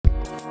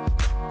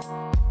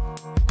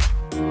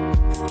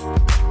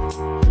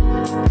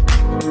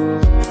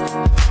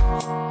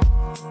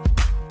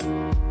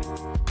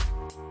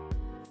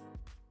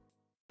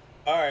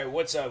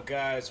What's up,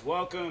 guys?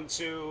 Welcome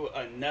to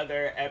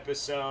another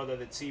episode of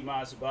the T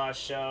Moss Boss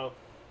Show.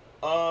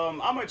 I'm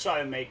gonna try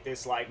to make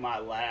this like my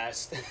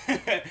last,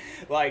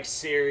 like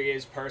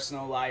serious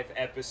personal life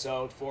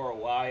episode for a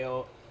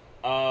while.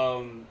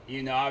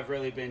 I've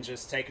really been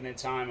just taking the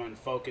time on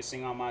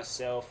focusing on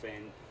myself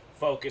and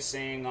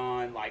focusing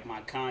on like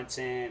my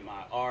content,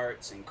 my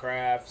arts and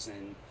crafts,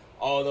 and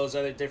all those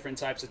other different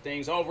types of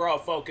things. Overall,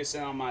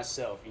 focusing on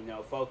myself.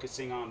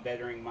 Focusing on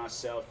bettering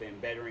myself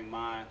and bettering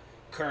my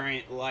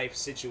current life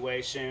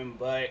situation.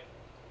 But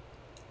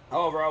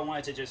overall, I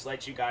wanted to just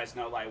let you guys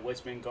know like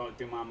what's been going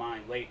through my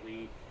mind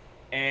lately.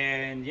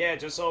 And yeah,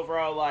 just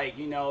overall, like,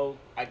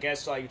 I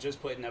guess like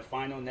just putting a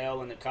final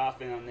nail in the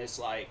coffin on this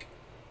like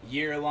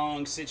year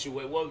long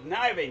situation. Well,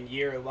 not even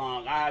year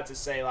long. I have to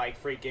say like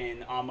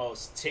freaking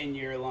almost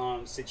 10-year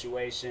long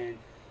situation.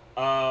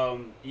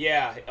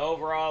 Yeah,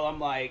 overall, I'm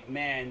like,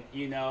 man,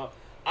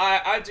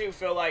 I do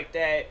feel like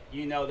that,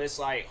 this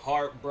like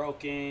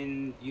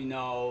heartbroken,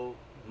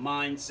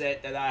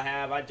 mindset that I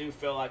have. I do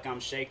feel like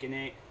I'm shaking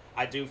it.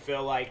 I do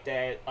feel like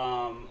that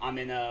I'm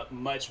in a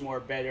much more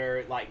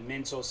better like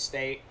mental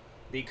state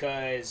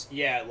because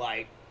yeah,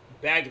 like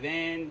back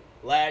then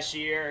last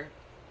year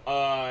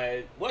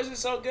wasn't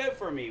so good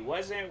for me.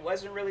 Wasn't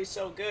really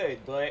so good,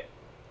 but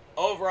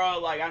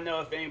overall like I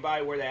know if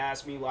anybody were to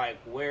ask me like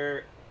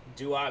where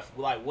do I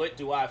like what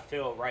do I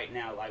feel right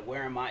now? Like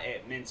where am I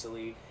at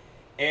mentally?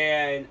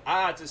 And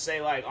I have to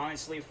say like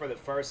honestly for the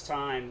first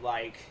time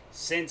like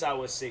since I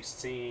was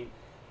 16,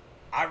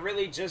 I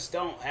really just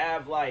don't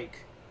have like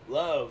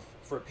love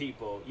for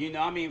people.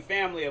 I mean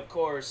family of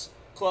course,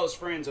 close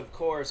friends of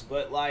course,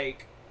 but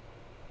like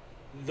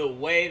the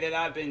way that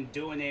I've been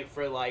doing it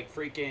for like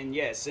freaking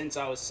yeah, since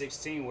I was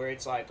 16 where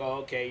it's like,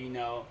 oh, okay,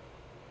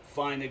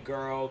 find a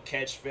girl,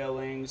 catch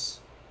feelings,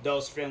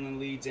 those feeling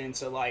leads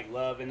into like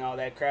love and all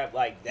that crap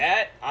like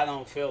that. I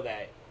don't feel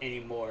that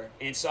anymore,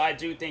 and so I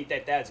do think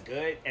that that's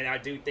good, and I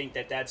do think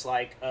that that's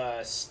like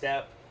a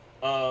step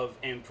of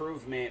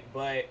improvement.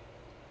 But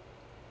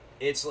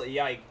it's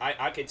like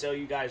I could tell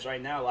you guys right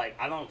now like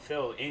I don't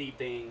feel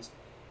anything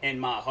in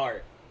my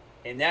heart,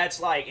 and that's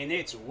like, and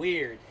it's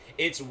weird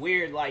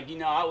like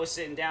I was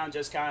sitting down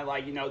just kind of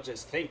like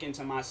just thinking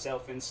to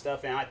myself and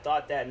stuff, and I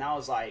thought that, and I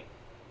was like,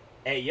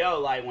 hey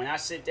yo, like when I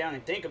sit down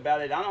and think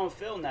about it, I don't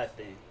feel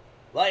nothing.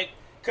 Like,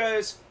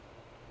 cause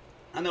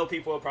I know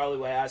people probably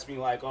would ask me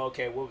like, oh,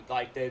 okay, what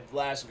like the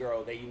last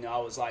girl that I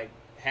was like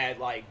had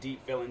like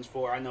deep feelings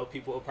for. I know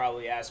people would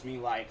probably ask me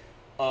like,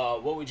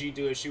 what would you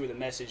do if she would have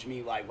messaged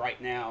me like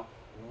right now,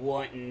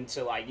 wanting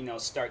to like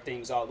start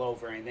things all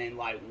over and then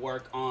like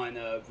work on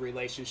a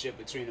relationship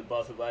between the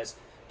both of us?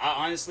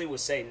 I honestly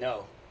would say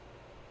no.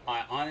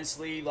 I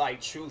honestly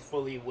like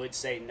truthfully would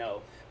say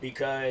no,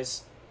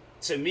 because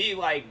to me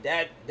like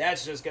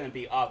that's just gonna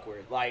be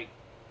awkward. Like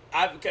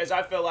because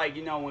I feel like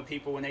when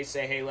people when they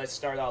say hey let's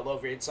start all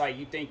over, it's like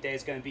you think that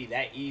it's gonna be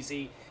that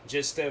easy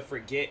just to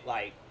forget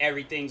like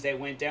everything that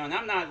went down.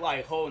 I'm not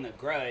like holding a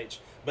grudge,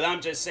 but I'm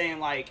just saying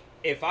like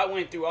if I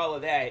went through all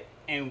of that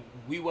and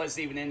we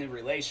wasn't even in a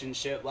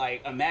relationship,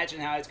 like imagine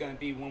how it's gonna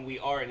be when we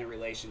are in a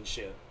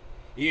relationship.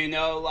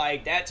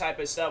 Like that type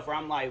of stuff where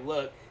I'm like,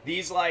 look,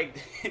 these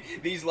like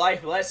these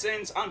life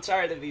lessons, I'm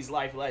tired of these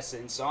life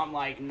lessons. So I'm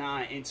like, nah,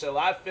 until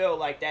I feel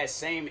like that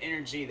same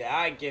energy that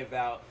I give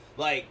out,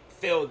 like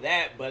feel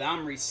that, but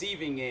I'm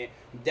receiving it,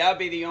 that'll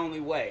be the only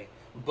way.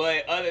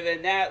 But other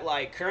than that,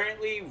 like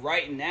currently,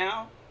 right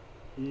now,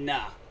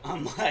 nah.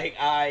 I'm like,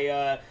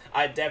 I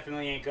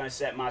definitely ain't gonna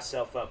set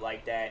myself up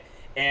like that.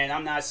 And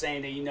I'm not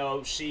saying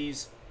that,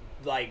 she's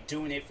like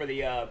doing it for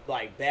the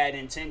like bad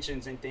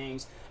intentions and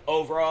things.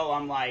 Overall,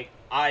 I'm like,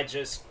 I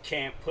just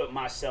can't put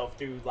myself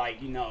through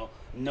like no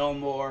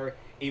more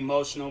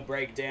emotional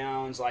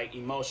breakdowns, like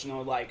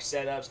emotional like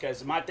setups,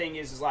 because my thing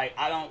is like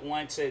I don't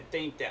want to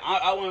think that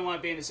I wouldn't want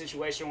to be in a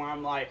situation where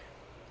I'm like,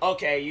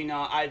 okay,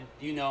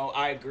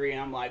 I agree,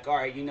 and I'm like, all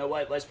right, you know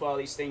what, let's put all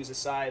these things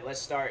aside,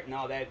 let's start and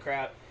all that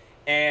crap.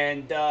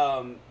 And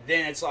then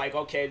it's like,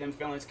 okay, them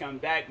feelings come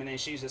back, but then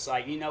she's just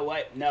like, you know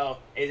what, no,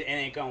 it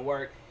ain't gonna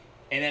work.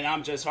 And then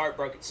I'm just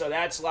heartbroken. So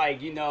that's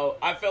like,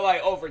 I feel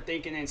like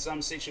overthinking in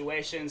some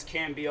situations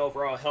can be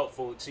overall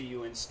helpful to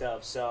you and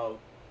stuff. So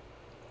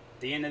at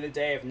the end of the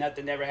day, if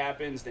nothing ever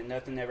happens, then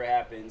nothing ever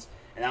happens.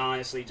 And I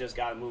honestly just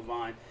got to move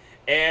on.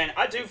 And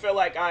I do feel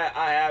like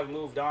I have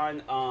moved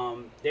on.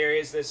 There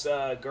is this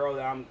girl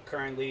that I'm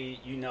currently,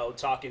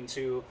 talking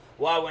to.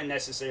 Well, I wouldn't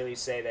necessarily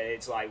say that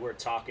it's like we're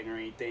talking or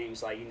anything.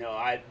 It's like,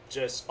 I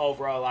just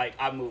overall, like,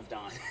 I moved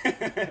on.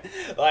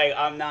 Like,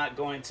 I'm not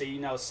going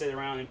to, sit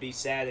around and be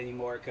sad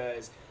anymore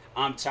because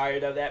I'm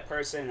tired of that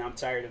person. And I'm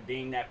tired of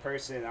being that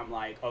person. And I'm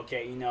like,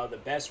 okay, the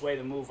best way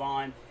to move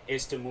on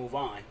is to move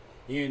on.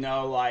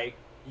 Like,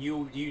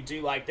 you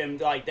do like them,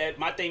 like that.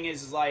 My thing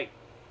is like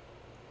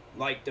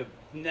the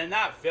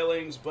not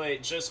feelings,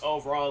 but just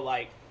overall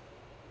like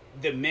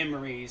the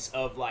memories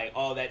of like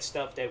all that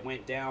stuff that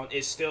went down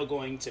is still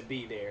going to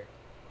be there.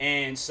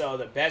 And so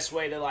the best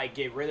way to like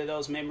get rid of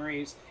those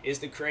memories is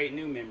to create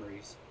new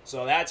memories.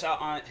 So that's how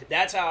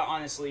I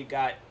honestly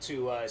got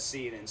to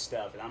see it and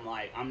stuff. And I'm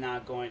like, I'm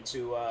not going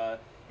to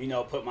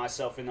put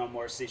myself in no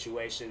more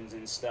situations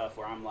and stuff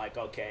where I'm like,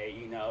 okay,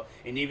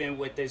 and even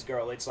with this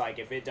girl, it's like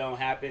if it don't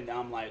happen,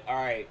 I'm like, all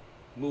right,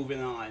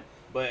 moving on.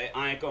 But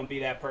I ain't gonna be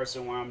that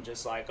person where I'm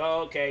just like,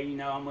 oh, okay,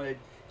 I'm gonna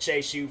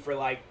chase you for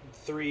like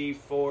 3,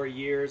 4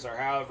 years or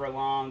however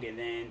long, and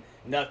then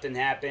nothing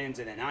happens,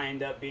 and then I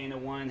end up being the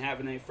one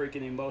having a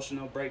freaking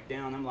emotional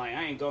breakdown. I'm like,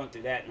 I ain't going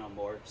through that no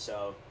more.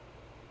 So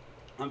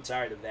I'm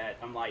tired of that.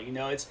 I'm like, and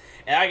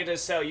I can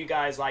just tell you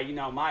guys, like,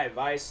 my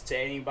advice to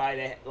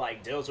anybody that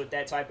like deals with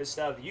that type of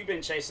stuff. You've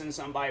been chasing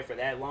somebody for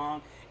that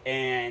long,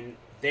 and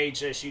they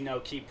just,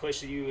 keep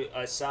pushing you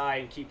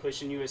aside and keep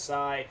pushing you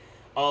aside.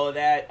 All of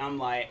that. I'm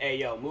like, hey,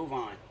 yo, move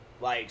on.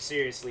 Like,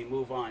 seriously,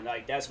 move on.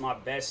 Like, that's my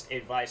best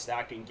advice that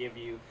I can give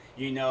you.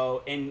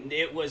 And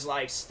it was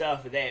like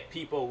stuff that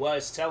people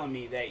was telling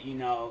me that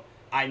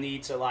I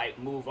need to like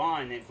move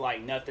on if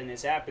like nothing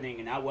is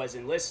happening, and I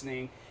wasn't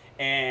listening.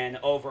 And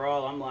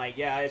overall, I'm like,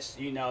 yeah, it's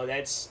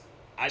that's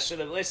I should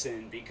have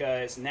listened,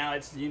 because now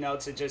it's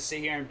to just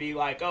sit here and be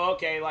like, oh,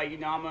 okay, like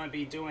I'm gonna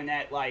be doing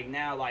that like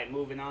now, like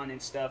moving on and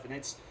stuff, and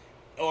it's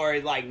or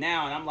like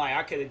now, and I'm like,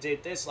 I could have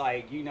did this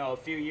like a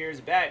few years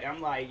back.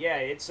 I'm like, yeah,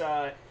 it's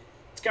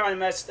kind of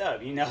messed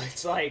up,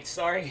 It's like,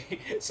 sorry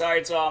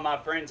to all my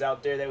friends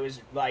out there that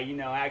was like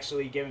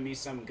actually giving me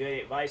some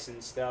good advice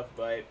and stuff,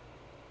 but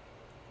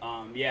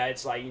yeah,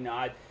 it's like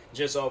I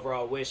just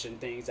overall wishing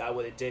things I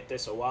would have did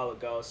this a while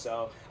ago,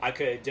 so I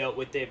could have dealt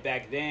with it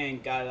back then,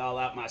 got it all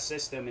out my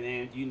system, and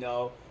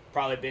then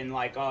probably been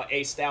like all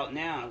aced out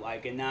now,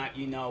 like, and not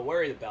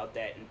worried about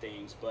that and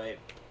things. But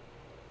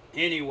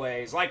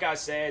anyways, like I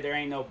said, there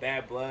ain't no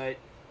bad blood.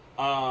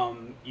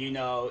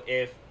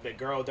 If the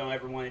girl don't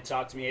ever want to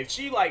talk to me, if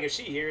she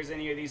hears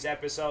any of these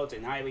episodes,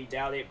 and highly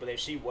doubt it, but if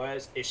she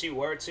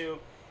were to,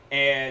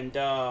 and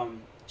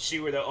she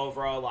were to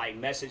overall like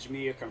message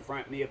me or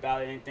confront me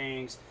about it and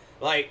things,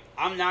 like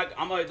I'm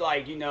gonna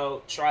like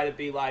try to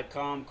be like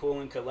calm,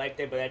 cool, and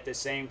collected, but at the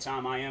same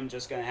time I am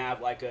just gonna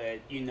have like a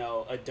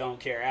a don't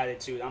care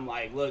attitude. I'm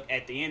like, look,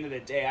 at the end of the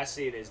day, I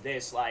see it as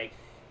this, like,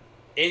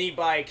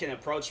 anybody can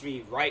approach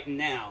me right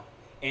now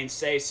and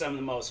say some of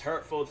the most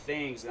hurtful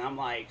things, and I'm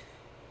like,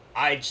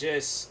 I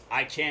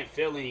can't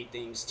feel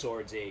anything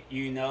towards it,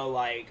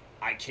 like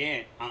I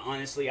can't.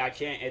 Honestly, I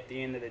can't at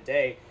the end of the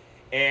day.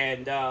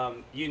 And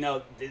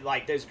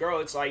like this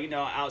girl, it's like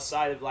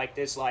outside of like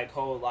this like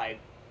whole like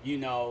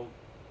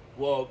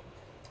well,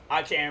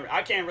 I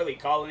can't really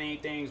call it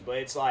anything, but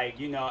it's like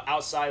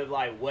outside of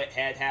like what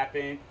had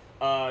happened.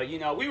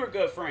 We were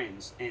good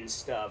friends and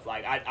stuff.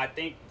 Like I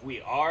think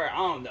we are. I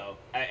don't know.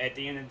 At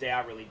the end of the day,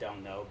 I really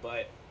don't know.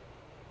 But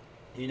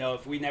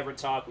if we never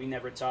talk, we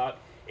never talk.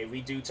 If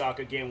we do talk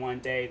again one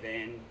day,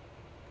 then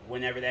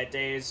whenever that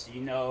day is,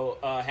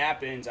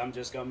 happens, I'm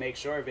just gonna make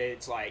sure of it.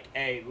 It's like,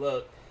 hey,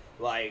 look,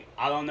 like,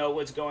 I don't know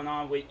what's going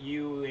on with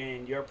you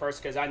and your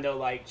person, because I know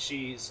like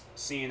she's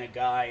seeing a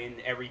guy and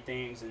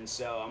everything, and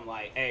so I'm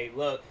like, hey,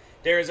 look,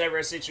 there is ever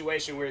a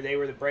situation where they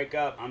were to break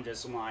up, I'm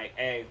like,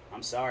 hey,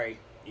 I'm sorry,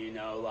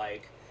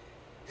 like.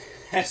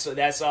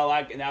 That's all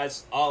I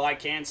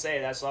can say.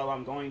 That's all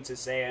I'm going to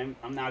say.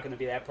 I'm not going to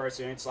be that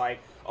person. It's like,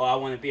 oh, I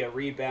want to be a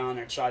rebound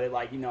or try to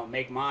like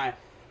make my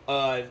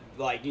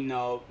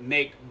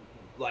make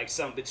like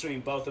something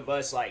between both of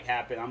us like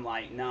happen. I'm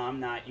like, no,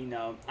 I'm not.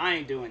 I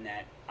ain't doing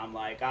that. I'm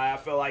like, I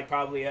feel like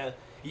probably a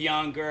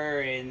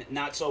younger and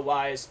not so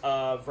wise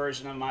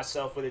version of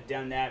myself would have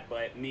done that,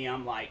 but me,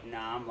 I'm like,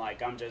 nah.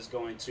 I'm just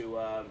going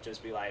to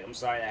just be like, I'm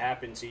sorry that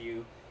happened to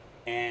you,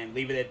 and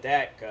leave it at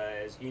that,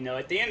 because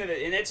at the end of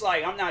it, and it's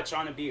like, I'm not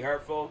trying to be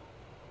hurtful,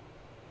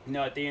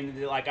 at the end of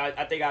the, like,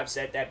 I think I've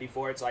said that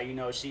before. It's like,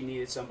 she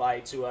needed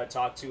somebody to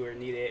talk to or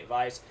needed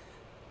advice.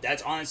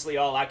 That's honestly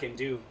all I can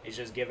do, is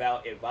just give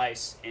out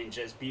advice and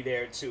just be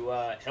there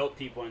to help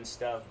people and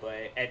stuff.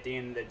 But at the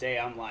end of the day,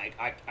 I'm like,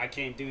 I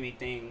can't do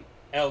anything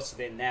else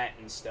than that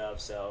and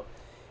stuff. So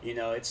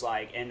it's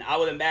like, and I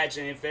would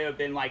imagine if it had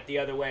been like the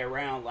other way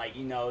around, like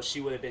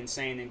she would have been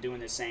saying and doing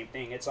the same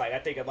thing. It's like, I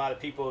think a lot of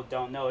people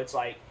don't know. It's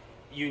like,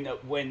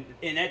 when,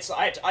 and it's,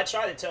 I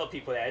try to tell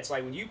people that it's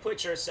like, when you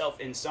put yourself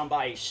in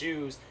somebody's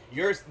shoes,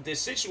 the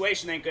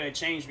situation ain't gonna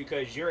change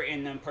because you're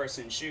in them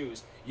person's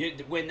shoes.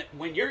 When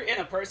you're in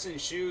a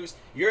person's shoes,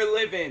 you're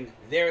living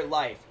their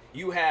life.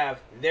 You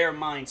have their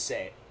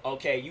mindset.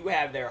 Okay, you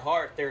have their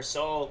heart, their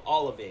soul,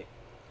 all of it.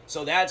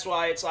 So that's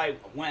why it's like,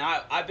 when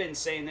I've been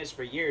saying this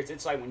for years,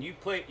 it's like, when you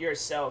put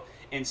yourself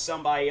in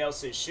somebody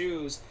else's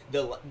shoes,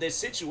 the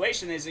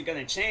situation isn't going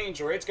to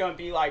change, or it's going to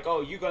be like,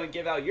 oh, you're going to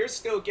give out, you're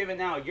still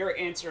giving out, you're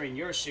entering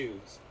your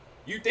shoes.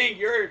 You think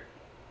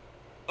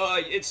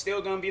it's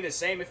still going to be the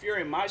same if you're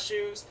in my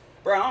shoes?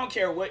 Bro, I don't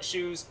care what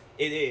shoes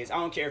it is. I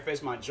don't care if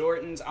it's my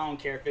Jordans. I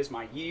don't care if it's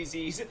my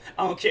Yeezys.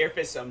 I don't care if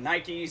it's some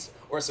Nikes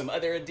or some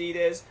other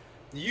Adidas.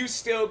 You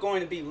still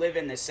going to be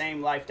living the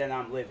same life that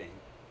I'm living.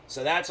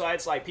 So that's why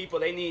it's like, people,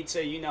 they need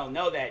to,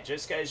 know that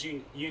just because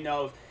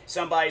if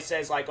somebody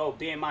says like, oh,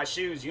 be in my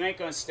shoes, you ain't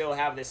going to still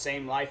have the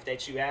same life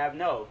that you have.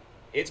 No,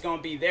 It's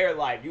gonna be their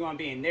life. You're gonna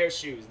be in their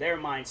shoes, their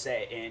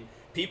mindset, and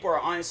people are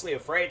honestly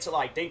afraid to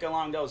like think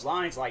along those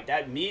lines like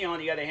that. Me, on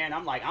the other hand,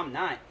 I'm like, I'm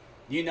not.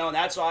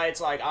 That's why it's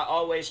like I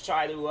always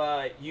try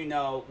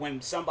to, when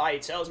somebody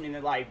tells me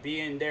to like be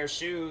in their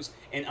shoes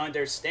and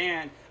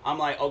understand, I'm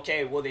like,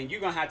 okay, well then you're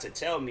gonna have to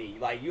tell me,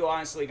 like, you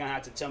honestly gonna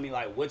have to tell me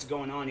like what's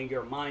going on in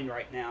your mind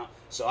right now,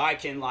 so I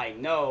can like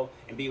know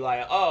and be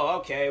like, oh,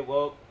 okay,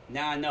 well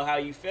now I know how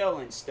you feel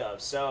and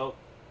stuff. So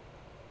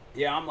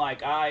yeah, I'm like,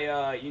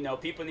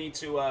 people need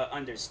to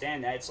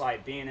understand that it's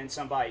like being in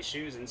somebody's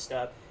shoes and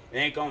stuff. It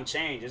ain't gonna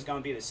change. It's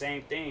gonna be the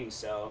same thing.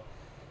 So,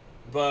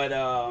 but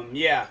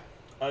yeah.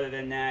 Other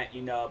than that,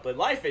 but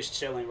life is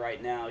chilling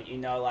right now.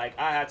 Like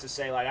I have to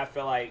say, like I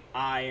feel like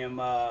I am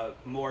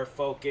more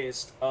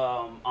focused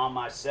on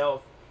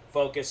myself,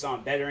 focused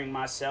on bettering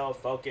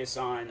myself, focused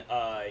on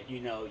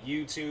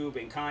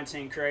YouTube and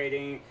content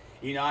creating.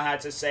 I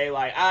had to say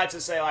like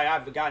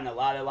I've gotten a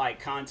lot of like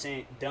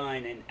content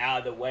done and out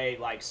of the way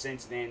like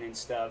since then and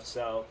stuff.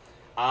 So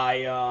I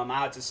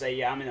have to say,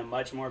 yeah, I'm in a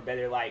much more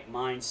better like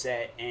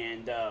mindset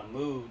and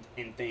mood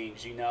and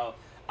things.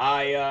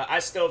 I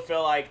still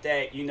feel like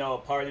that.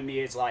 Part of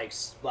me is like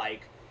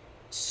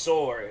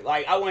sore.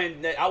 Like I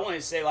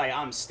wouldn't say like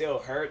I'm still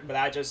hurt, but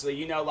I just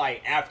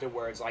like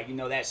afterwards, like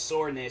that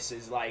soreness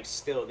is like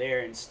still there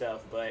and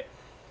stuff. But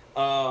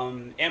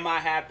am I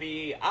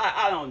happy?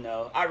 I don't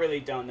know. I really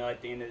don't know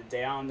at the end of the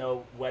day. I don't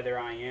know whether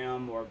I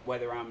am or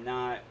whether I'm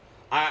not.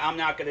 I'm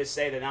not gonna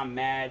say that I'm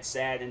mad,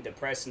 sad, and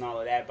depressed and all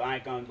of that, but I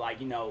ain't gonna like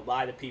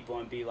lie to people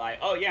and be like,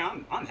 oh yeah,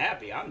 I'm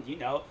happy.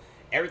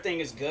 Everything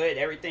is good.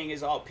 Everything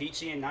is all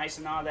peachy and nice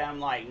and all that. I'm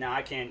like, nah,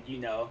 I can't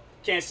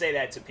say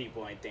that to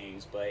people and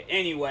things. But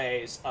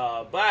anyways,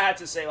 but I have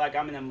to say like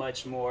I'm in a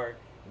much more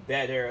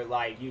better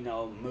like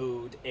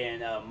mood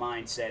and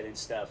mindset and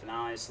stuff, and I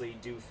honestly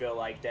do feel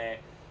like that.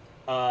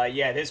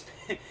 Yeah,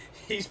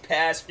 these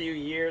past few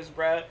years,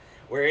 bruh,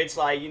 where it's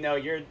like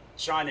you're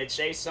trying to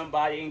chase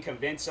somebody and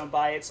convince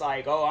somebody, it's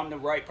like, oh, I'm the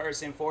right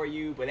person for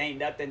you, but ain't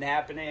nothing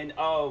happening.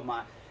 Oh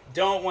my,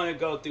 don't want to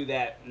go through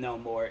that no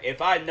more.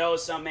 If I know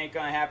something ain't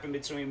gonna happen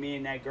between me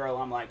and that girl,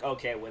 I'm like,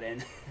 okay, well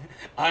then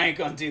I ain't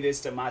gonna do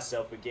this to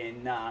myself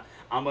again. Nah,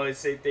 I'm gonna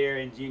sit there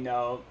and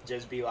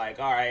just be like,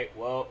 all right,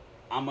 well,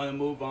 I'm gonna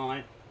move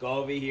on, go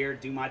over here,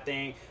 do my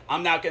thing.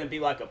 I'm not gonna be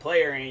like a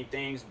player or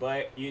anything,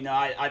 but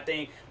I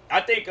think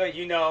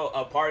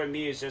a part of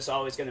me is just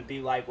always gonna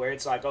be like where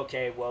it's like,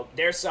 okay, well,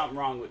 there's something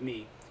wrong with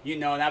me.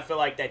 And I feel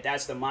like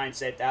that's the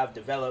mindset that I've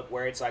developed,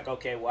 where it's like,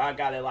 okay, well, I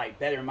gotta like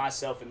better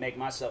myself and make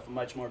myself a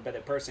much more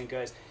better person,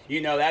 because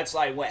that's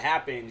like what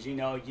happens.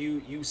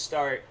 You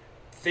start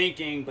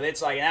thinking, but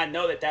it's like, and I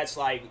know that that's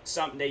like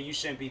something that you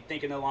shouldn't be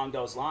thinking along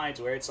those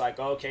lines, where it's like,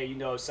 okay,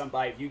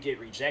 if you get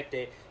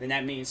rejected, then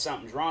that means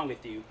something's wrong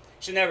with you.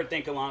 Should never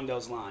think along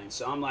those lines.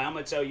 So I'm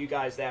gonna tell you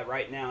guys that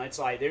right now. It's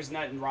like there's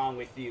nothing wrong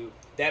with you.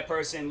 That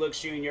person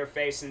looks you in your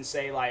face and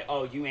say like,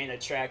 oh, you ain't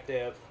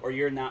attractive, or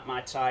you're not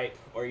my type,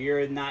 or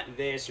you're not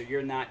this, or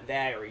you're not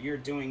that, or you're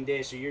doing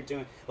this, or you're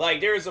doing,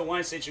 like, there was a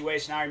one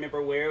situation I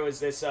remember where it was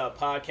this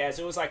podcast.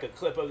 It was like a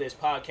clip of this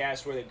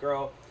podcast where the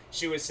girl,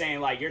 she was saying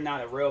like, you're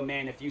not a real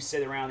man if you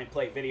sit around and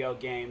play video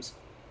games.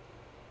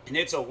 And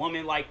it's a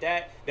woman like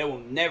that will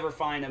never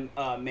find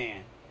a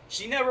man.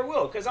 She never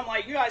will. Because I'm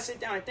like, you guys sit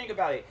down and think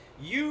about it.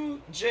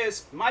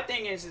 My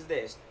thing is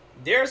this.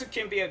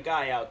 Can be a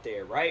guy out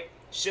there, right?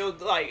 She'll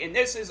like, and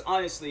this is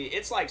honestly,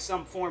 it's like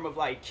some form of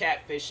like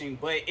catfishing,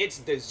 but it's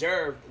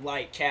deserved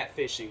like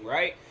catfishing,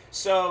 right?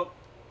 So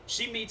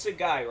she meets a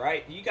guy,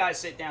 right? You guys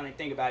sit down and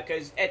think about it,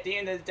 because at the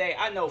end of the day,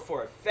 I know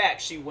for a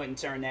fact she wouldn't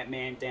turn that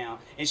man down,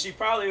 and she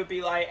probably would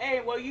be like,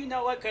 hey, well, you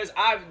know what, because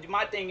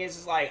my thing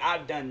is like,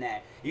 I've done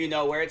that,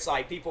 where it's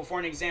like, people, for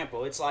an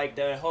example, it's like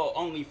the whole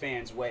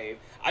OnlyFans wave.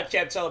 I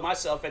kept telling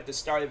myself at the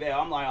start of it,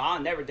 I'm like, I'll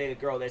never date a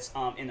girl that's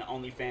in the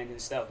OnlyFans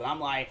and stuff, but I'm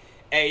like,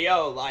 hey,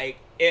 yo, like,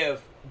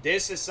 if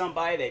this is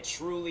somebody that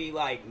truly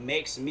like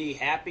makes me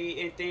happy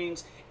in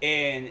things,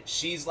 and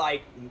she's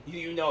like,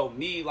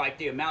 me, like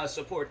the amount of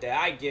support that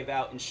I give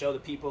out and show the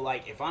people,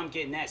 like if I'm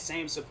getting that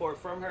same support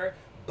from her,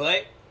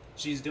 but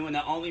she's doing the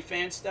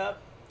OnlyFans stuff,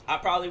 I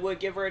probably would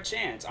give her a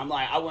chance. I'm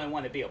like, I wouldn't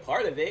want to be a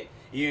part of it,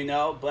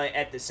 but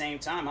at the same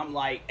time, I'm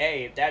like,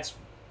 hey,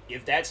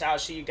 if that's how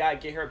she gotta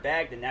get her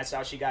bag, then that's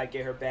how she gotta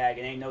get her bag.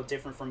 It ain't no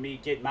different from me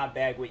getting my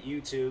bag with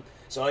YouTube.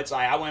 So it's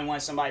like, I wouldn't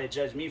want somebody to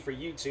judge me for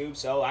YouTube,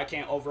 so I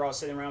can't overall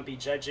sit around and be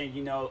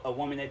judging, a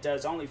woman that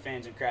does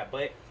OnlyFans and crap.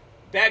 But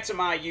back to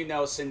my,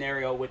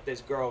 scenario with this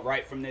girl,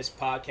 right, from this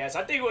podcast.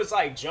 I think it was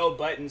like Joe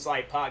Budden's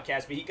like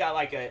podcast, but he got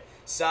like a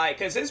side,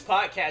 because his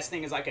podcast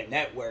thing is like a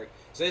network.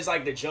 So it's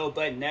like the Joe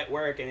Budden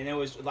network, and then it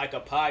was like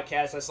a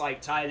podcast that's like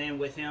tied in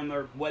with him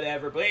or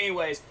whatever. But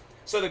anyways,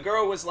 so the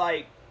girl was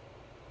like,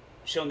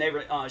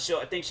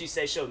 I think she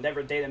said she'll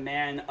never date a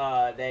man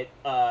that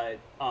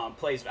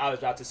plays, I was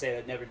about to say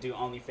that never do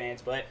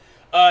OnlyFans, but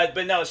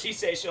no, she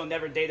said she'll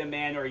never date a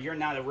man, or you're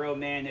not a real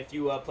man if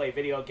you play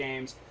video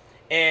games.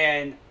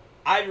 And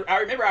I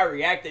remember I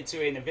reacted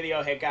to it and the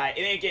video had got,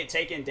 it didn't get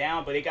taken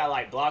down, but it got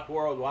like blocked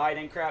worldwide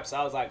and crap. So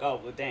I was like,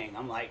 oh well, dang.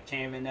 I'm like,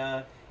 can't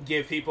even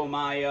give people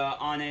my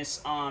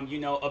honest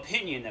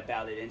opinion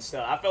about it and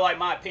stuff. I feel like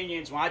my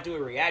opinions when I do a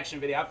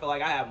reaction video, I feel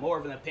like I have more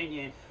of an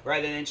opinion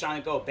rather than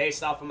trying to go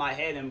based off of my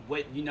head and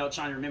what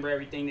trying to remember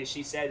everything that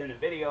she said in the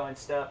video and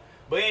stuff.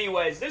 But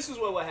anyways, this is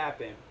what would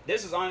happen.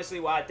 This is honestly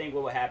what I think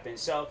what would happen.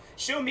 So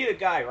she'll meet a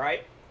guy,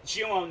 right?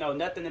 She won't know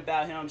nothing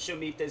about him. She'll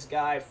meet this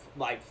guy,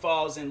 like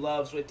falls in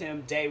love with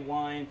him day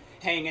one,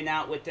 hanging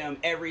out with him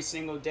every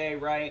single day,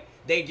 right?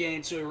 They get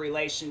into a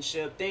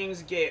relationship.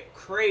 Things get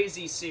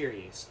crazy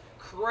serious.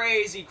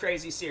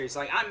 Crazy serious.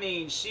 Like, I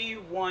mean, she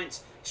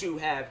wants to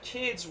have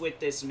kids with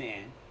this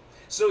man.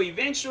 So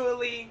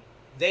eventually,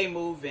 they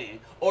move in.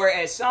 Or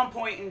at some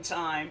point in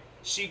time,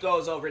 she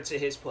goes over to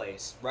his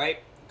place, right?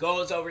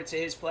 Goes over to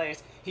his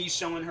place. He's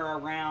showing her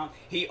around.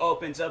 He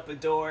opens up a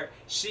door.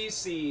 She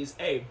sees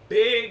a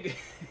big,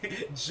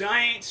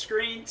 giant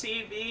screen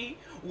TV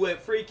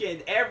with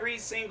freaking every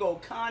single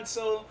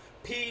console,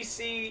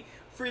 PC,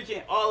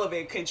 freaking all of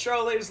it.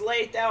 Controllers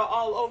laid out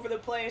all over the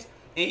place.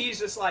 And he's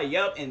just like,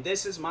 yup, and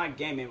this is my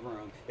gaming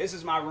room. This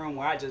is my room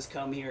where I just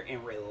come here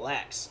and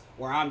relax.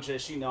 Where I'm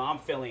just, I'm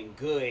feeling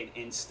good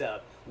and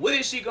stuff. What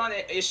is she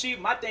gonna,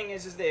 my thing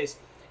is this.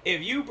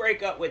 If you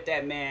break up with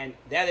that man,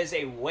 that is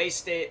a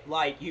wasted,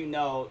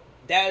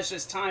 that is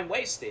just time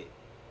wasted.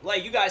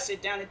 Like, you guys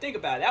sit down and think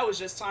about it. That was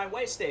just time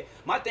wasted.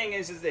 My thing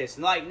is this.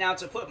 Like, now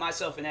to put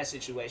myself in that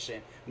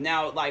situation.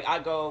 Now, like,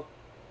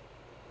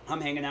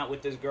 I'm hanging out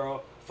with this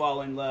girl,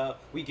 fall in love.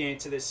 We get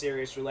into this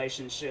serious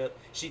relationship.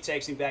 She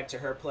takes me back to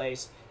her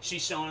place.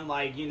 She's showing,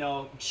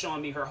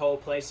 showing me her whole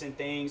place and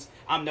things.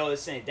 I'm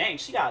noticing, dang,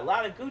 she got a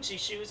lot of Gucci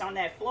shoes on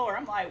that floor.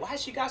 I'm like, why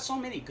she got so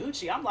many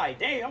Gucci? I'm like,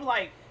 dang,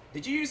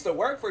 did you used to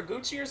work for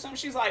Gucci or something?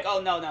 She's like,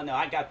 oh, no,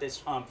 I got this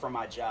from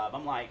my job.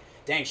 I'm like,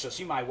 dang, so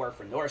she might work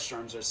for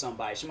Nordstrom's or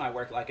somebody. She might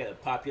work, like, at a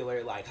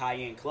popular,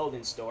 high-end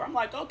clothing store. I'm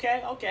like,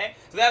 okay.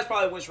 So that's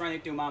probably what's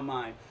running through my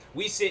mind.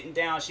 We sitting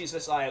down. She's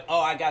just like, oh,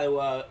 I got to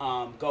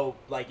go,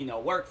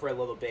 work for a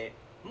little bit.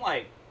 I'm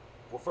like,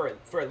 well,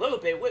 for a little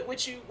bit?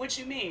 What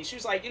you mean? She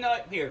was like, you know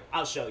what? Here,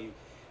 I'll show you.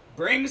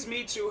 Brings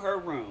me to her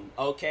room,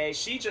 okay?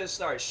 She just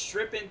starts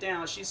stripping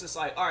down. She's just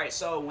like, all right,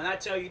 so when I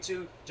tell you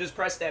to, just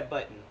press that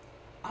button.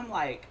 I'm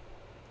like,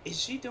 is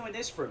she doing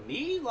this for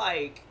me?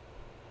 Like,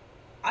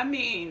 I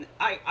mean,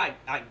 I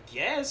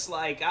guess, all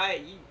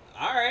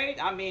right.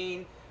 I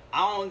mean,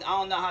 I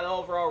don't know how to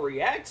overall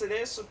react to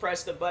this. So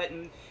press the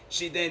button.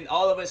 She then,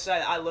 all of a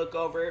sudden, I look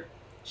over.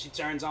 She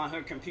turns on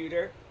her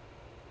computer.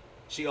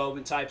 She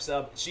types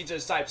up,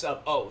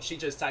 oh,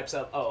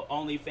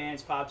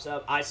 OnlyFans pops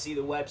up. I see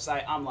the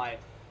website. I'm like,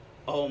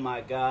 oh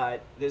my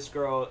God, this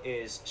girl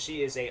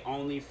she is a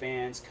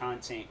OnlyFans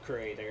content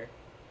creator.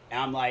 And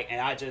I'm like, and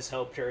I just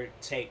helped her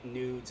take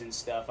nudes and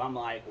stuff. I'm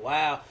like,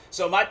 wow.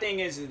 So my thing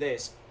is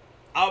this.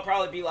 I'll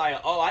probably be like,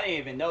 oh, I didn't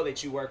even know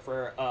that you work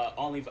for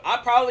OnlyFans.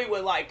 I probably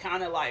would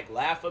kind of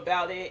laugh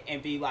about it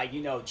and be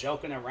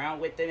joking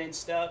around with it and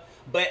stuff.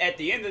 But at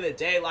the end of the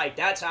day,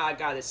 that's how I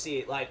got to see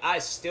it. I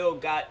still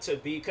got to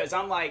be, because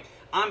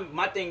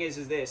my thing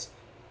is this.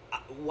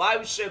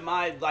 Why should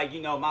my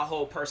my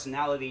whole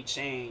personality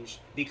change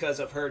because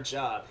of her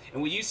job?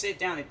 And when you sit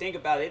down and think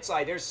about it, it's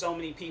like there's so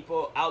many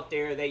people out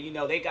there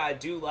that they gotta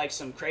do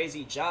some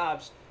crazy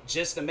jobs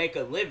just to make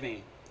a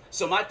living.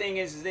 So my thing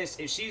is this: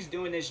 if she's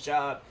doing this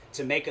job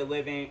to make a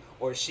living,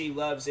 or she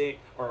loves it,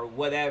 or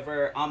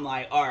whatever, I'm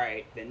like, all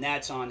right, then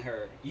that's on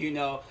her.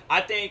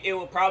 I think it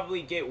will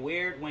probably get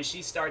weird when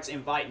she starts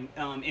inviting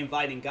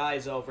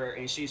guys over,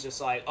 and she's just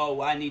like, oh,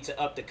 well, I need to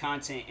up the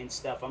content and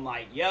stuff. I'm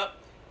like, yep.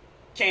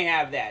 Can't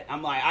have that.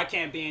 I'm like, I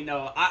can't be in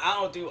I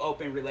don't do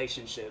open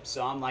relationships.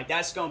 So I'm like,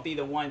 that's going to be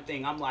the one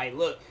thing. I'm like,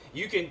 look,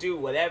 you can do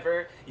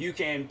whatever. You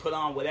can put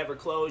on whatever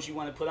clothes you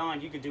want to put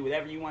on. You can do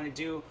whatever you want to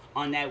do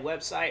on that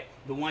website.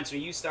 But once when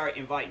you start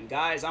inviting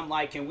guys, I'm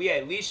like, can we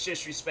at least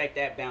just respect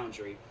that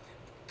boundary?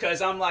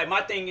 Because I'm like,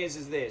 my thing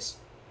is this.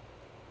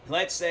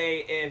 Let's say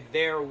if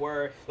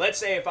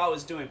I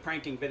was doing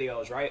pranking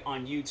videos, right,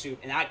 on YouTube,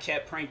 and I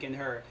kept pranking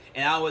her,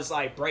 and I was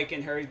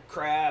breaking her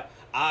crap,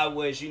 I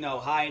was,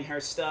 hiding her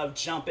stuff,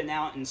 jumping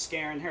out and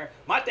scaring her.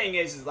 My thing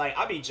is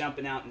I be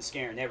jumping out and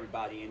scaring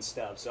everybody and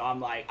stuff. So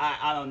I'm like,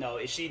 I don't know.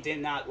 If she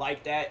did not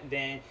like that,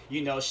 then,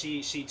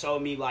 she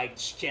told me,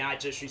 can I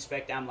just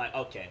respect that? I'm like,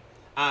 okay,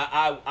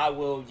 I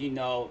will,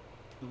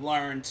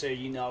 learn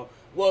to,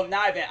 well,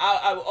 not even,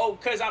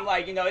 because I'm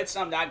like, it's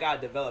something I gotta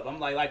develop. I'm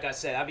like I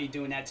said, I be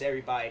doing that to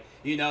everybody.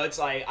 It's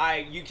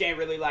you can't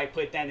really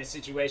put that in a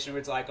situation where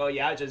it's oh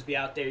yeah, I'll just be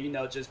out there,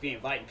 just be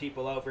inviting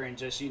people over and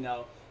just,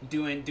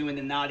 doing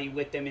the naughty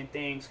with them and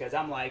things. Because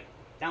I'm like,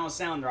 that don't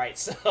sound right.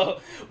 So,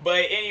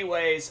 but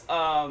anyways,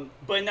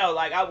 but no,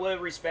 I would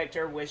respect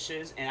her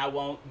wishes and I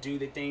won't do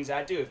the things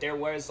I do. If there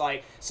was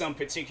some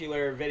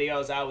particular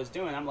videos I was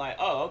doing, I'm like,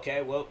 oh,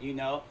 okay, well,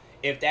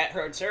 if that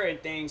hurts her and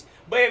things.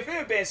 But if it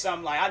had been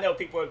something I know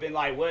people have been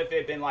what if it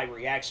had been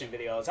reaction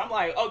videos? I'm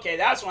like, okay,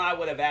 that's when I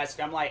would have asked.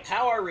 I'm like,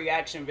 how are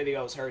reaction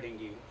videos hurting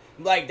you?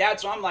 Like,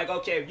 that's why I'm like,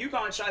 okay, if you're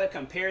gonna try to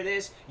compare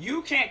this,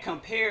 you can't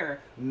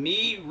compare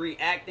me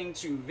reacting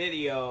to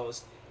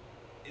videos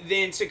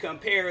than to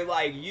compare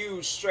like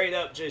you straight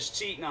up just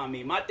cheating on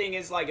me. My thing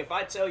is like, if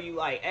I tell you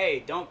like,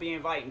 hey, don't be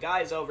inviting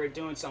guys over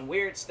doing some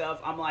weird stuff,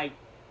 I'm like,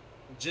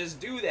 just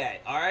do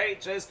that, all right?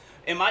 Just,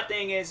 and my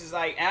thing is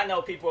like, I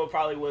know people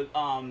probably would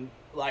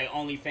like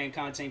OnlyFans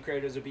content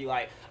creators would be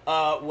like,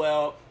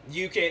 well,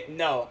 you could,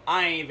 no,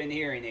 I ain't even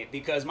hearing it,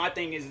 because my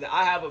thing is that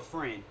I have a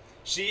friend,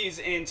 she's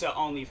into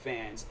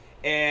OnlyFans,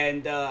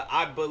 and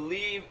I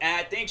believe, and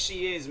I think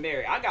she is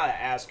married. I gotta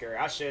ask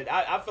her. I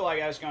feel like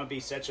that's gonna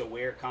be such a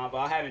weird convo.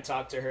 I haven't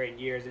talked to her in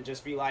years, and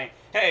just be like,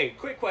 hey,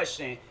 quick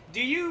question.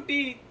 Do you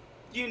be,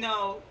 you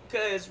know,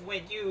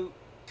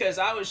 because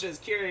I was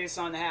just curious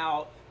on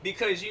how,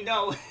 because you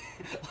know,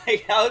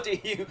 like how do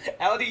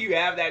you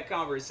have that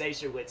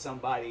conversation with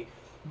somebody?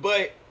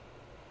 But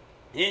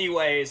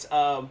anyways,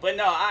 but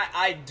no,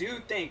 I do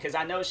think, because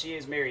I know she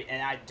is married,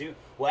 and I do,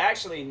 well,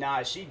 actually,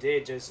 nah, she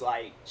did just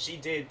like, she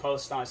did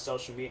post on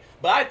social media,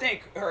 but I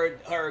think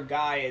her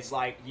guy is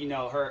like, you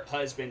know, her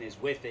husband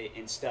is with it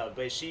and stuff,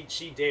 but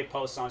she did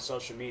post on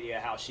social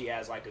media how she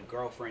has like a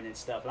girlfriend and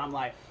stuff, and I'm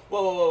like,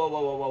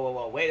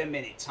 whoa, wait a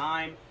minute,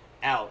 time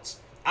out.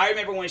 I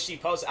remember when she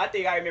posted. I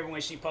think I remember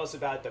when she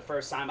posted about it the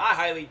first time. I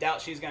highly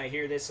doubt she's gonna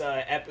hear this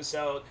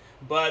episode,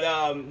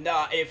 but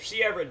no, if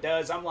she ever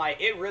does, I'm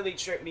like, it really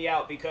tripped me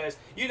out, because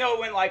you know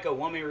when like a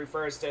woman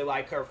refers to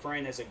like her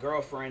friend as a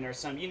girlfriend or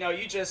something, you know,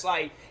 you just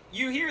like,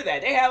 you hear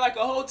that they had like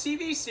a whole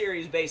TV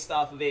series based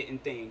off of it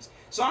and things.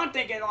 So I'm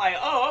thinking like,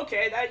 oh,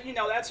 okay, that, you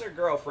know, that's her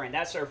girlfriend,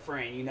 that's her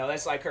friend, you know,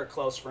 that's like her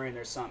close friend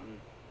or something.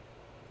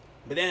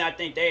 But then I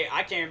think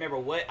I can't remember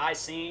what I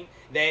seen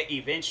that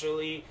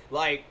eventually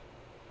like,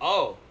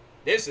 oh,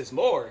 this is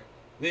more.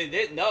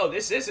 No,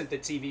 this isn't the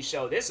TV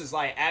show. This is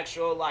like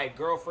actual like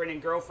girlfriend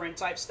and girlfriend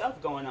type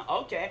stuff going on.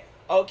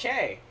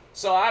 Okay.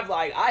 So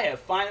I have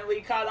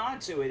finally caught on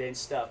to it and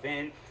stuff.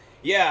 And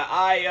yeah,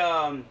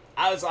 I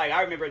was like,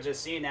 I remember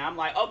just seeing that. I'm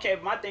like, okay,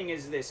 my thing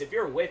is this: if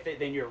you're with it,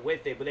 then you're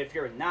with it. But if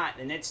you're not,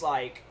 then it's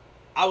like,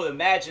 I would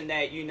imagine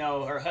that, you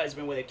know, her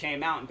husband would have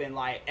came out and been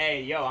like,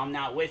 hey, yo, I'm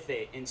not with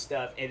it and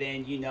stuff. And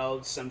then, you know,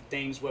 some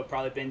things would have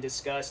probably been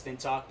discussed and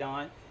talked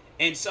on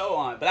and so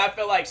on. But I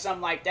feel like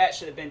something like that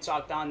should have been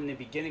talked on in the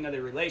beginning of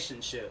the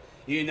relationship.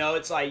 You know,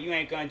 it's like, you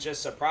ain't gonna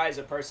just surprise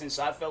a person.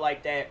 So I feel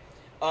like that,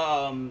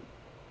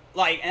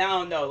 like, and I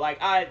don't know, like,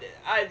 I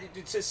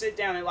to sit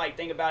down and like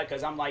think about it,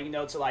 because I'm like, you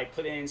know, to like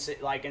put it in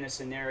like in a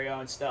scenario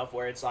and stuff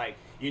where it's like,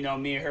 you know,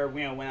 me and her,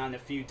 we went on a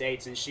few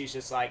dates, and she's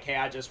just like, hey,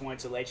 I just wanted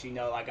to let you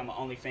know, like, I'm an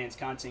OnlyFans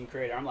content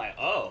creator. I'm like,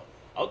 oh,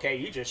 okay,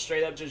 you just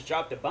straight up just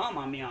dropped the bomb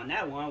on me on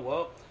that one.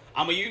 Well,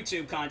 I'm a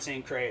YouTube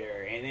content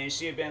creator. And then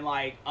she had been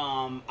like,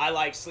 I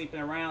like sleeping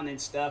around and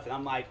stuff, and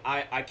I'm like,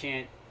 I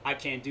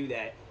can't do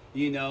that,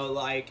 you know,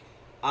 like,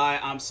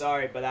 I'm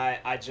sorry, but I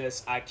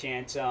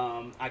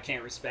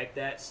can't respect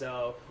that.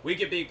 So we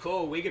could be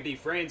cool, we could be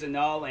friends and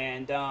all,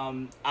 and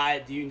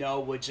I, you know,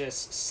 would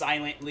just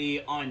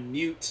silently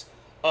unmute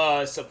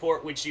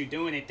support what you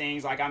doing and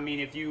things. Like, I mean,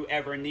 if you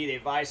ever need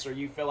advice, or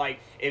you feel like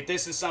if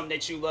this is something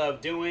that you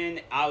love doing,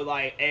 I would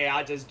like, hey,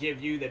 I'll just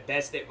give you the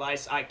best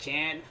advice I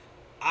can.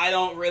 I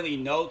don't really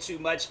know too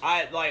much.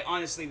 I like,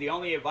 honestly, the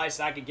only advice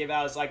I could give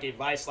out is like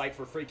advice like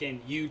for freaking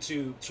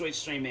YouTube, Twitch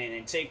streaming,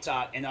 and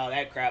TikTok and all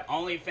that crap.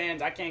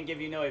 OnlyFans, I can't give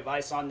you no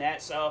advice on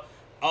that. So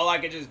all I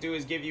could just do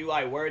is give you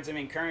like words of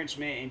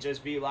encouragement and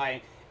just be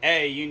like,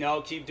 hey, you know,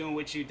 keep doing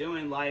what you're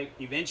doing. Like,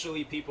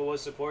 eventually people will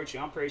support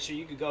you. I'm pretty sure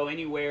you could go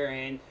anywhere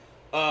and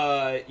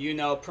you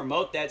know,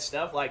 promote that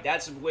stuff. Like,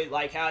 that's with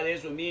like how it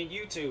is with me and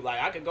YouTube.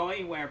 Like, I could go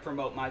anywhere and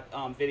promote my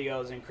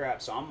videos and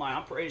crap. So I'm like,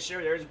 I'm pretty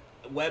sure there's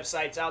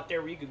websites out there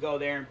where you could go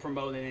there and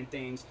promote it and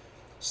things.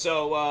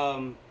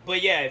 So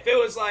but yeah, if it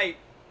was like,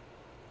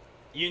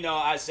 you know,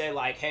 I said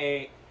like,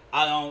 hey,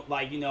 I don't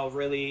like, you know,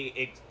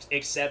 really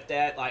accept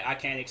that, like, I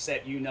can't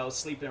accept, you know,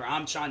 sleeping, or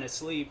I'm trying to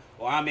sleep,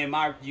 or I'm in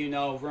my, you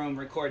know, room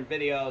recording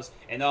videos,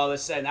 and all of a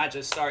sudden I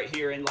just start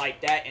hearing like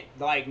that, and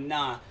like,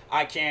 nah,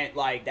 I can't,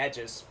 like, that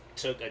just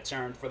took a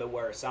turn for the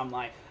worse. I'm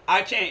like,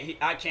 I can't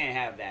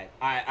have that.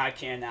 I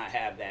cannot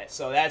have that.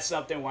 So that's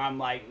something where I'm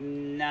like,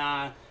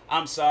 nah,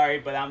 I'm sorry,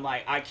 but I'm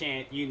like, I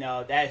can't, you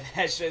know,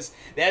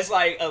 that's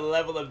like a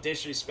level of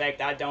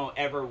disrespect I don't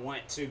ever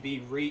want to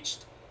be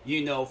reached,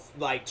 you know,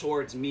 like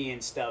towards me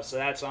and stuff. So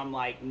that's why I'm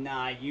like,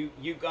 nah, you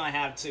gonna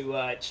have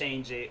to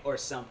change it or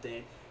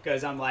something,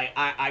 because I'm like,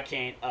 I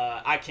can't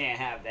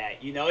have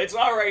that. You know, it's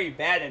already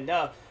bad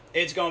enough.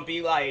 It's gonna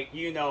be like,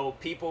 you know,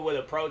 people would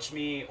approach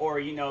me, or,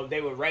 you know,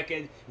 they would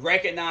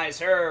recognize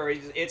her.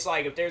 It's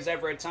like, if there's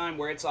ever a time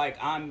where it's like,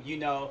 you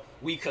know,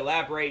 we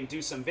collaborate and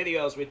do some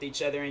videos with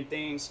each other and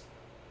things,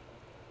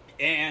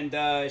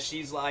 and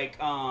she's like,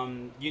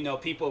 you know,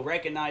 people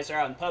recognize her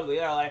out in public.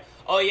 They're like,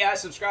 oh yeah, I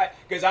subscribe,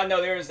 because I know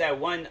there was that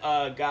one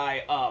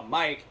guy,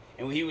 Mike,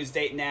 and when he was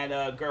dating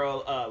that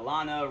girl,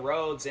 Lana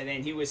Rhodes, and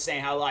then he was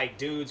saying how like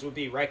dudes would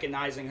be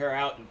recognizing her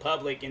out in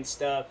public and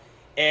stuff.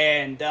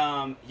 And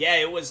yeah,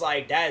 it was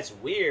like, that's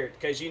weird,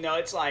 because, you know,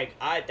 it's like,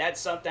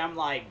 that's something I'm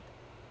like,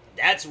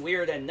 that's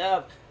weird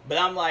enough, But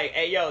I'm like,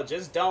 hey, yo,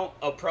 just don't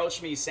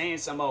approach me saying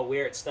some old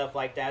weird stuff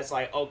like that. It's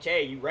like,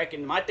 okay, you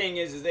reckon. My thing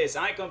is this.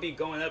 I ain't going to be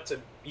going up to,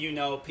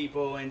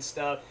 people and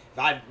stuff. If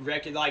I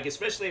reckon, like,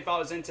 especially if I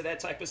was into that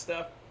type of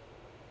stuff,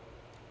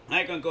 I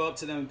ain't gonna go up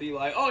to them and be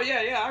like, "Oh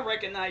yeah, yeah, I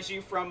recognize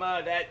you from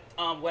that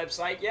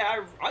website.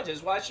 Yeah, I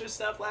just watched your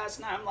stuff last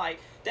night." I'm like,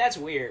 that's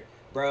weird,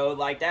 bro.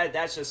 Like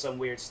that's just some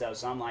weird stuff.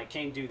 So I'm like,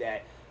 can't do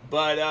that.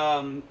 But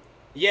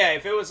yeah,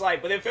 if it was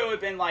like, but if it would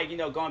have been like,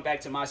 going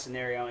back to my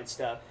scenario and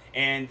stuff,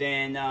 and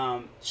then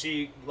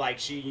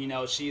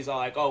she's all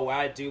like, "Oh, well,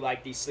 I do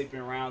like these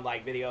sleeping around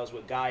like videos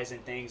with guys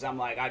and things." I'm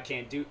like, I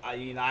can't do,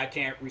 I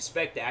can't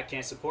respect that. I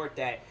can't support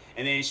that.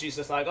 And then she's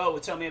just like, "Oh,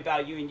 well, tell me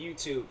about you and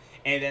YouTube."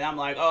 And then I'm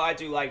like, "Oh, I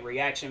do like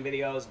reaction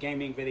videos,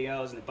 gaming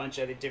videos, and a bunch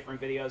of other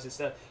different videos and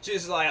stuff." She's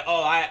just like,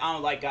 "Oh, I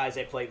don't like guys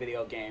that play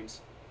video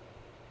games."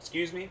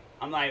 Excuse me?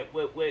 I'm like,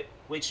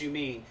 what you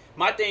mean?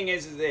 My thing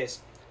is this.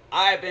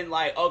 I've been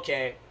like,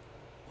 okay,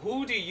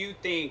 who do you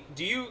think,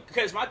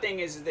 because my thing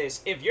is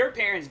this. If your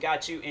parents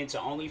got you into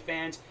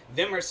OnlyFans,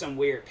 them are some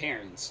weird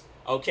parents.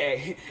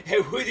 Okay,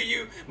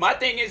 my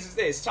thing is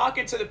this,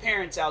 talking to the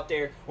parents out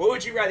there, what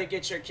would you rather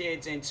get your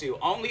kids into,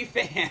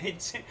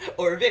 OnlyFans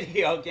or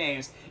video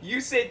games? You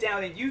sit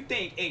down and you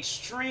think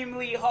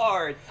extremely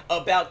hard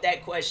about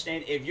that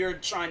question if you're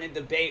trying to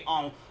debate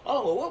on,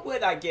 oh, well, what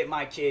would I get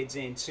my kids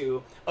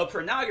into, a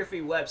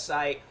pornography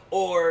website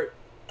or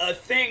a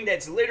thing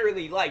that's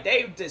literally like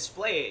they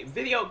display it.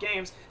 Video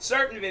games,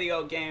 certain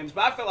video games,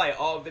 but I feel like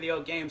all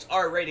video games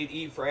are rated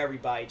E for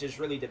everybody. It just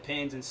really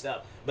depends and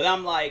stuff. But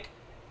I'm like,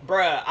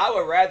 bruh, I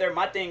would rather,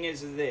 my thing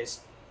is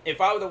this.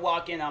 If I were to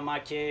walk in on my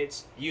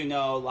kids,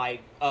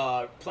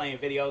 playing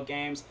video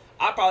games,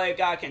 I probably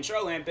got a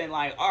controller and been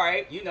like, all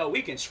right,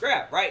 we can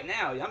scrap right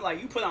now. I'm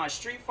like, you put on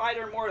Street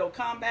Fighter, Mortal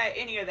Kombat,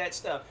 any of that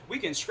stuff, we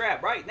can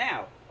scrap right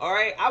now. All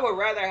right, I would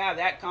rather have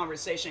that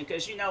conversation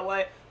because you know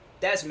what?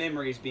 That's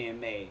memories being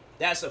made.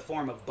 That's a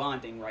form of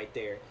bonding right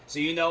there. So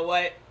you know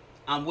what?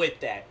 I'm with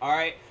that, all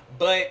right?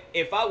 But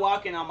if I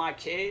walk in on my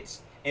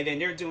kids and then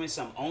they're doing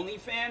some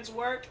OnlyFans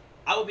work,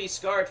 I will be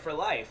scarred for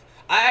life.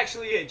 I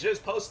actually had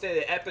just posted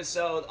an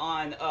episode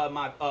on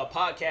my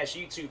podcast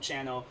YouTube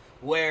channel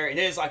where it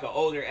is like an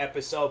older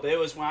episode, but it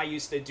was when I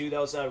used to do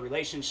those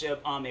relationship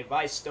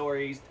advice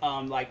stories,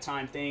 like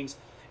time things.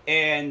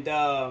 And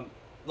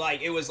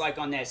it was like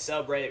on that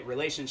subreddit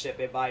relationship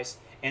advice.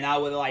 And I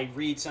would like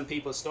read some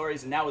people's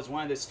stories, and that was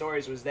one of the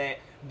stories was that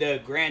the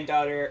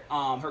granddaughter,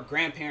 her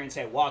grandparents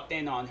had walked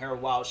in on her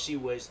while she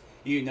was,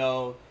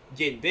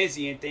 getting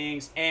busy and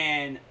things.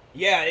 And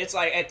yeah, it's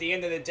like at the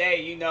end of the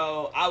day,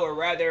 I would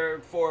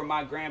rather for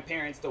my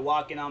grandparents to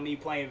walk in on me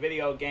playing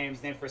video games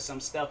than for some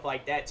stuff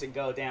like that to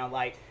go down.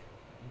 Like,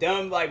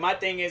 them, like, my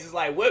thing is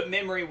like, what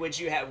memory would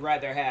you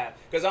rather have?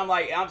 Because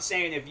I'm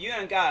saying, if you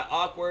done got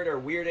awkward or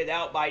weirded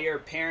out by your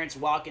parents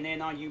walking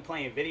in on you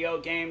playing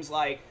video games,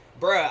 like,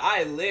 bruh,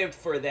 I lived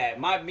for that.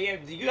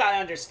 You gotta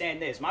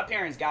understand this. My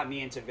parents got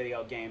me into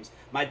video games.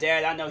 My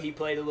dad, I know he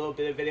played a little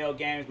bit of video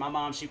games. My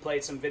mom, she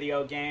played some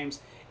video games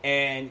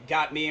and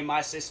got me and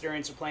my sister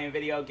into playing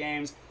video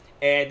games.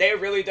 And they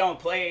really don't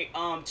play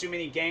too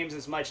many games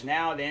as much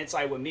now. Then it's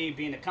like with me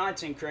being a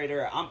content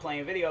creator, I'm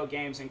playing video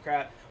games and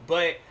crap.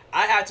 But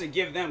I have to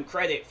give them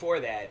credit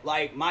for that.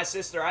 Like, my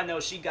sister, I know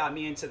she got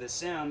me into The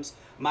Sims.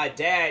 My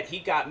dad, he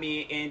got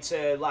me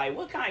into, like,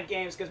 what kind of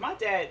games? Because my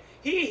dad,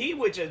 he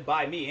would just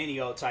buy me any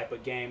old type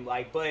of game.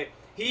 Like, but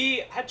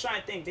I'm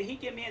trying to think, did he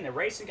get me into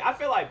racing? I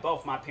feel like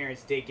both my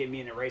parents did get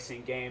me into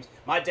racing games.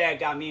 My dad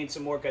got me into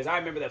more, because I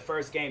remember the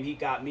first game he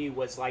got me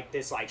was, like,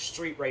 this, like,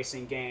 street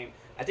racing game.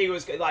 I think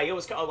it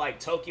was called,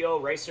 like, Tokyo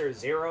Racer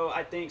Zero,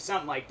 I think,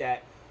 something like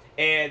that.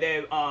 And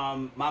then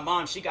my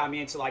mom, she got me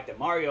into like the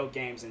Mario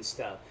games and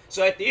stuff.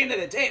 So at the end of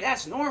the day,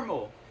 that's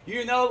normal.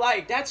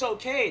 Like, that's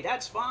okay.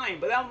 That's fine.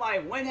 But I'm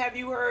like, when have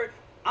you heard?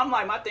 I'm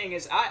like, my thing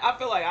is, I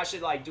feel like I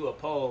should like do a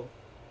poll.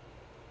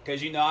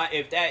 Because,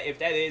 if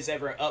that is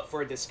ever up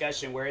for a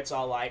discussion where it's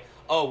all like,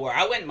 oh, well,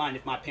 I wouldn't mind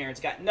if my parents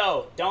got.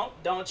 No, do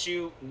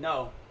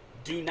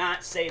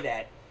not say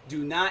that.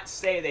 Do not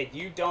say that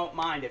you don't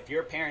mind if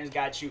your parents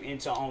got you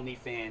into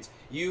OnlyFans.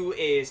 You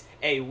is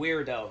a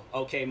weirdo,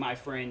 okay, my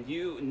friend.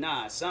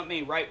 Something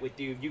ain't right with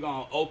you. If you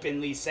gonna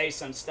openly say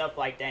some stuff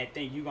like that and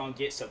think you gonna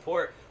get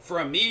support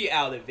from me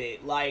out of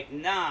it. Like,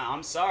 nah,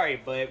 I'm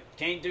sorry, but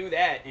can't do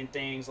that and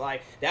things.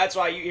 Like, that's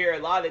why you hear a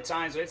lot of the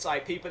times where it's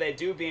like people that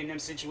do be in them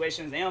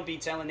situations, they don't be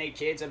telling their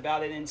kids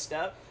about it and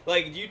stuff.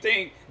 Like, do you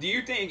think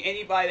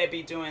anybody that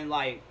be doing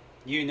like,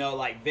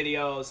 like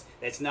videos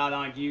that's not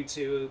on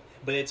YouTube,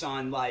 but it's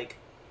on like,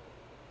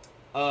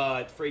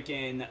 I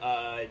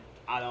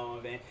don't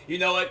know, man. You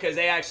know what? Because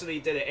they actually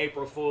did an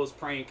April Fool's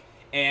prank,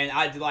 and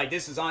I like,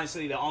 this is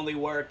honestly the only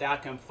word that I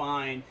can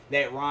find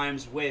that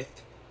rhymes with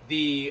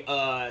the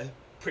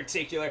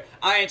particular.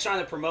 I ain't trying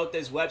to promote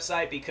this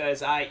website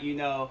because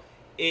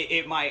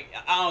it might,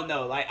 I don't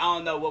know, like, I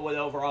don't know what would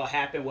overall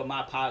happen with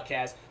my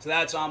podcast. So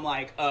that's why I'm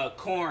like,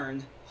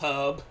 Corn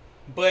Hub,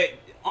 but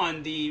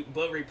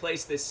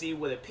replace the C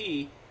with a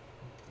P,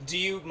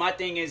 my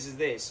thing is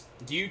this,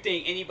 do you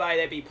think anybody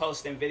that be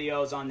posting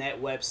videos on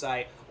that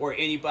website or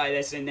anybody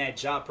that's in that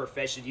job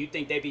profession, do you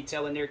think they be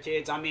telling their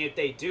kids? I mean, if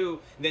they do,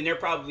 then they're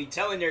probably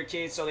telling their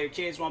kids so their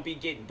kids won't be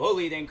getting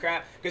bullied and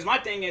crap. Because my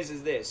thing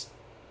is this,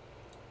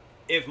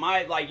 if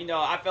my, like, you know,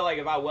 I feel like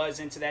if I was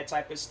into that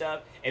type of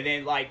stuff, and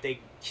then like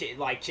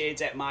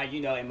kids at my,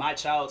 you know, in my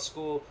child's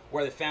school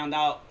where they found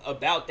out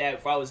about that,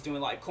 if I was doing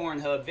like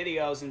Cornhub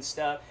videos and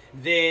stuff,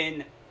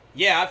 then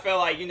yeah, I feel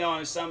like, you know,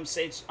 in some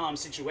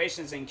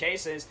situations and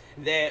cases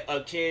that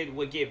a kid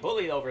would get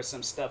bullied over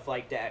some stuff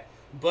like that.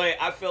 But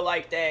I feel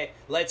like that,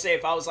 let's say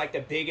if I was like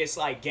the biggest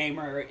like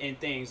gamer in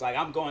things, like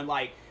I'm going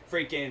like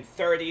freaking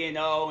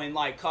 30-0 in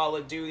like Call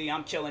of Duty,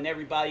 I'm killing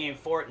everybody in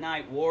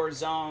Fortnite,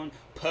 Warzone,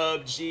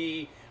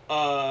 PUBG,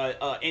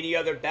 any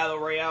other battle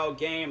royale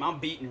game, I'm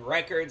beating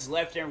records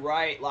left and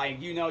right.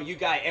 Like, you know, you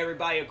got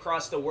everybody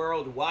across the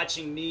world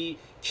watching me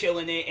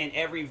killing it in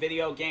every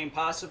video game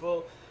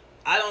possible.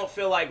 I don't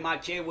feel like my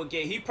kid would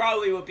he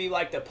probably would be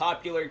like the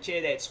popular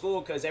kid at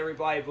school, because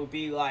everybody would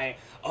be like,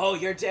 oh,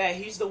 your dad,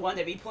 he's the one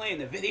that be playing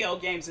the video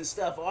games and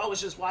stuff. Oh, I was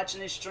just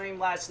watching his stream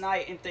last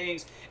night and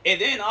things.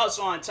 And then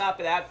also on top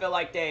of that, I feel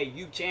like that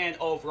you can't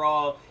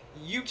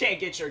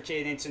get your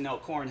kid into no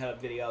Cornhub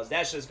videos.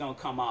 That's just gonna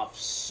come off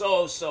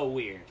so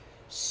weird.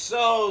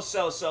 So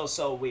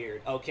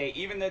weird. Okay,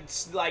 even the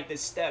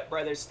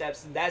stepbrother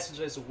steps, that's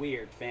just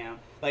weird, fam.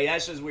 Like,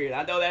 that's just weird.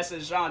 I know that's a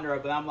genre,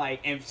 but I'm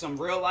like, in some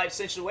real life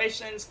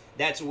situations,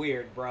 that's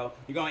weird, bro.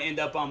 You're gonna end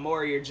up on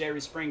Maury or Jerry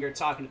Springer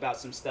talking about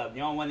some stuff.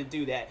 You don't want to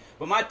do that.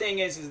 But my thing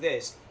is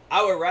this.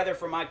 I would rather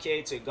for my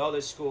kid to go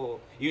to school,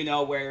 you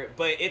know,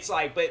 but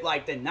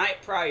the night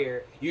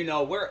prior, you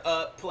know, we're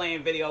up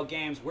playing video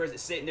games, we're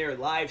sitting there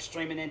live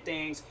streaming and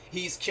things,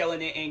 he's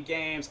killing it in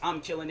games,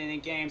 I'm killing it in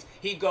games,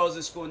 he goes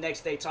to school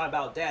next day talking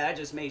about, Dad, I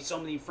just made so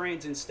many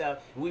friends and stuff,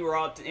 we were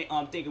all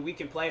thinking we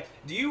can play.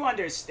 Do you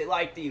understand,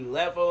 like, the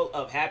level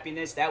of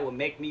happiness that would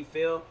make me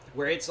feel,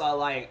 where it's all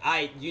like,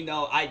 I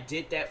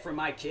did that for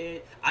my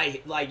kid,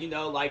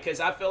 because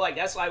I feel like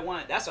that's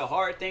a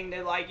hard thing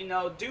to, like, you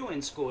know, do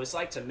in school. It's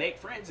like to make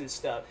friends and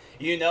stuff,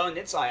 you know, and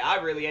it's like, I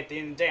really, at the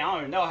end of the day, I don't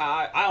even know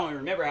how, I don't even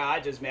remember how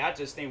I just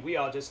think we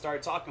all just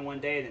started talking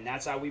one day, and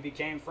that's how we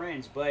became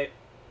friends. But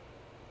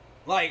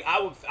like,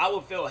 I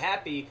would feel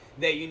happy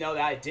that, you know,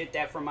 that I did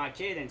that for my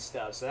kid and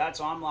stuff. So that's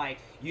why I'm like,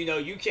 you know,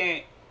 you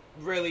can't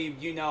really,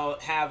 you know,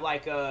 have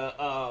like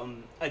a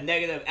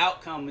negative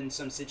outcome in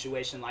some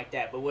situation like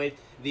that. But with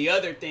the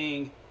other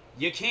thing,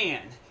 you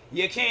can,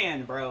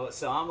 bro.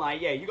 So I'm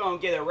like, yeah, you're gonna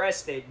get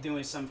arrested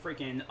doing some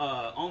freaking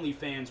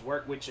OnlyFans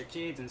work with your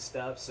kids and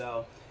stuff.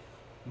 So,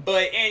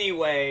 but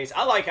anyways,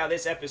 I like how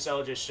this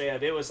episode just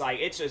shared. It was like,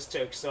 it just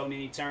took so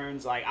many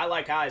turns. Like, I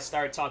like how I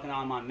started talking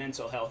on my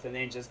mental health and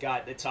then just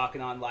got to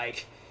talking on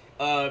like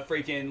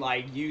freaking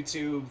like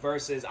YouTube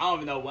versus, I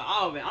don't even know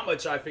I'm gonna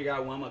try to figure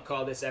out what I'm gonna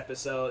call this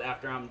episode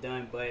after I'm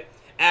done. But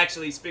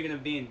actually, speaking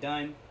of being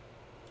done,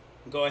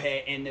 go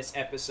ahead and end this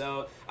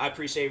episode. I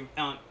appreciate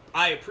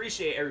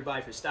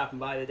everybody for stopping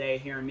by today,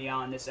 hearing me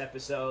on this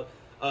episode.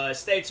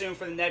 Stay tuned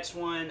for the next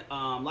one.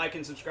 Like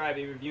and subscribe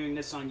if you're viewing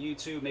this on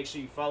YouTube. Make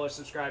sure you follow or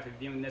subscribe if you're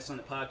viewing this on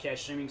the podcast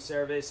streaming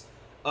service.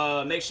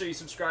 Make sure you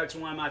subscribe to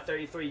one of my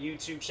 33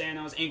 YouTube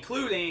channels,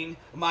 including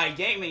my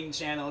gaming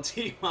channel,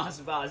 T-Moss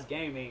Boss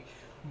Gaming.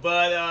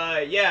 But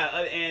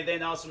and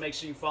then also make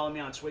sure you follow me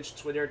on Twitch,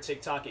 Twitter,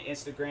 TikTok, and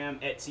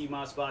Instagram at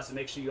T-Moss Boss. And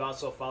make sure you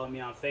also follow me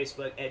on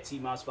Facebook at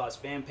T-Moss Boss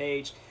fan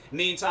page.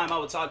 Meantime, I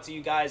will talk to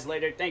you guys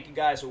later. Thank you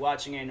guys for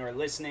watching and or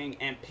listening,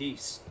 and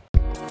peace.